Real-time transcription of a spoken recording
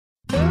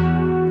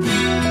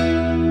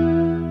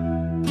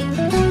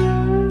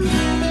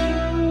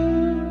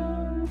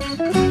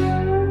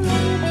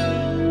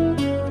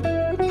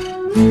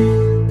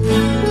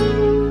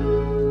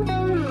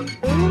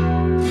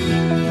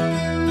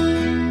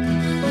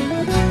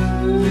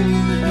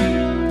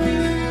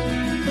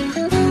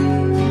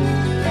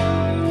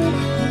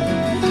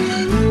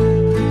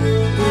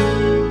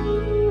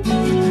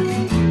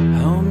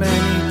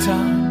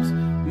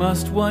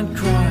Must one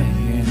cry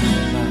in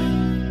life?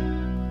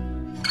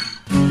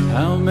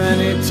 How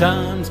many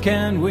times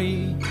can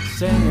we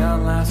say our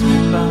last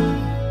goodbye?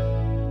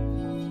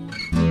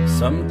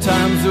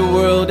 Sometimes the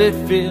world, it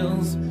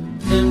feels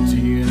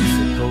empty and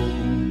so cold.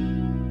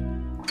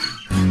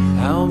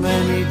 How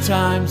many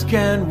times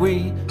can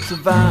we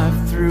survive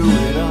through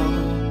it all?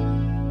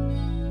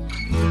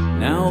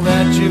 Now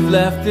that you've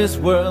left this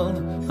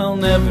world, I'll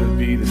never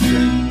be the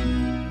same.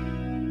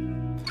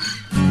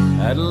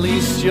 At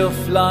least you're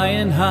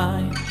flying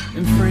high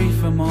and free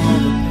from all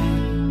the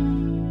pain.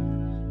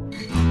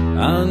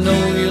 I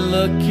know you're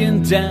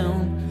looking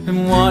down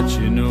and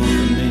watching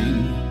over me,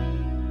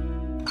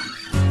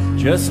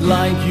 just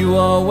like you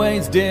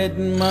always did,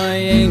 my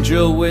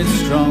angel with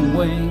strong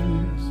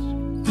wings.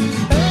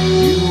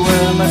 You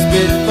were my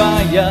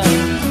Spitfire,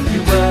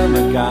 you were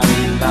my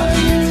guiding light.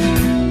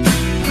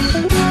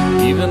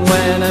 Even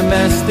when I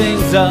mess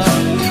things up,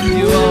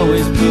 you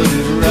always put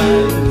it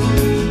right.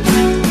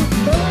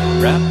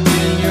 Wrapped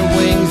in your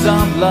wings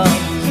of love,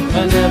 I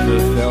never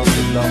felt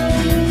alone.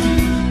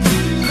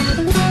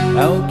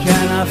 How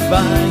can I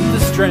find the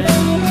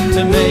strength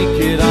to make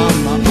it on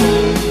my own?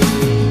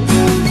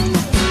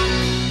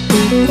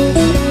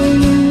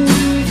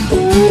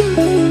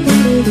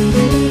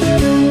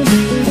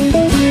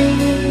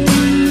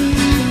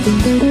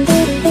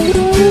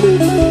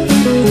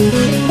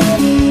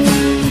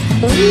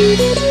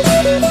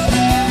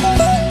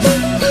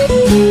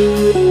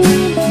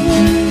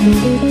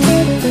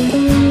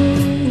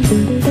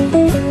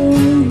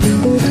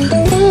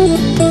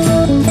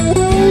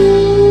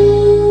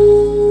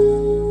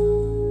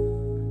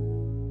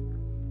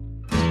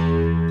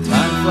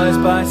 Flies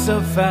by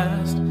so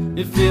fast,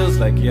 it feels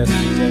like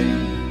yesterday.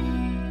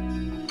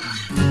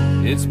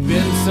 It's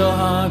been so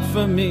hard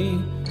for me,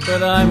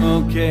 but I'm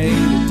okay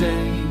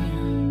today.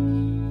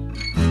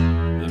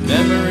 The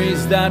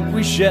memories that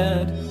we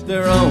shared,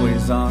 they're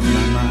always on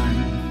my mind.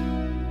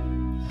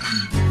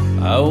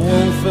 I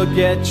won't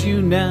forget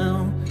you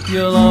now,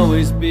 you'll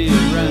always be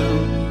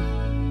around.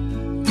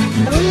 You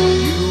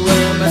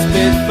were my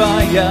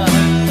Spitfire,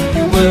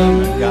 you were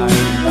my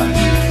guiding light.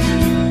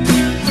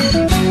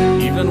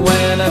 Even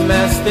when I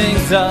mess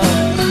things up,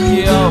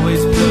 you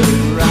always put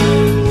it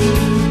right.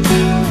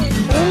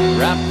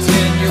 Wrapped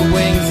in your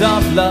wings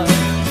of love,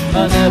 I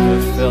never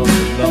felt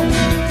alone.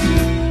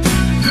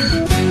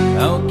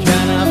 How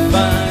can I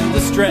find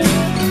the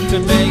strength to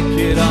make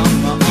it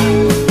on my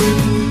own?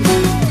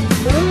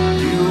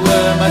 You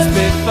were my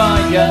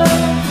Spitfire,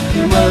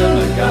 you were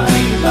my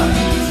guiding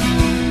light.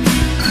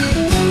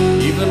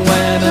 Even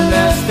when I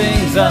mess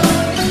things up,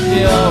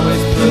 you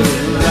always put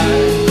it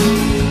right.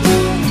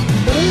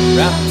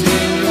 Wrapped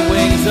in your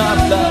wings of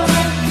love,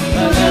 I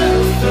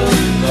never felt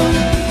alone.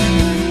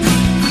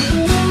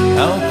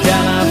 How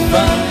can I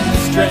find the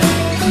strength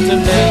to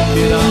make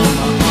it on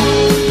my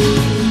own?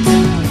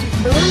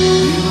 You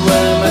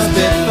were my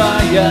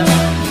Spitfire,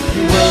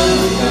 you were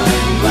my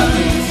guiding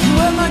light. You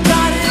were my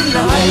guiding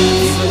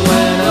light. Even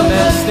when I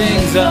mess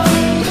things up,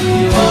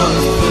 you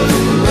always put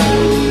it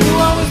right. You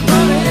always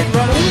put it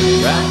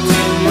right. Wrapped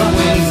in your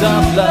wings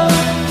of love, I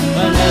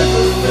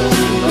never felt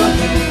alone.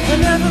 I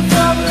never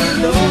felt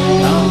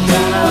alone. How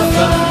can I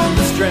find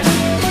the strength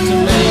to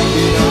make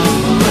it on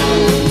my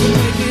own?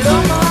 Make it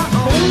on my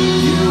own.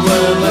 You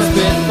were my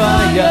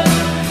Spitfire,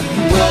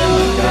 you were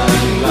my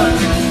guiding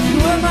light. You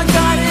were my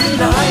guiding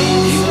light.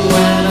 Even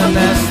when I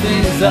mess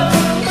things up,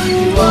 you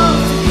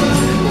always put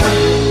it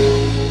right.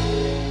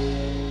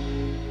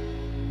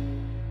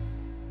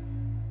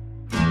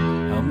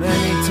 How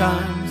many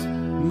times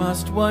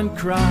must one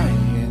cry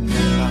in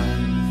their life?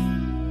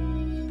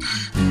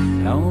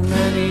 How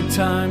many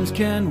times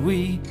can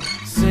we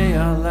say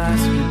our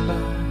last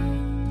goodbye?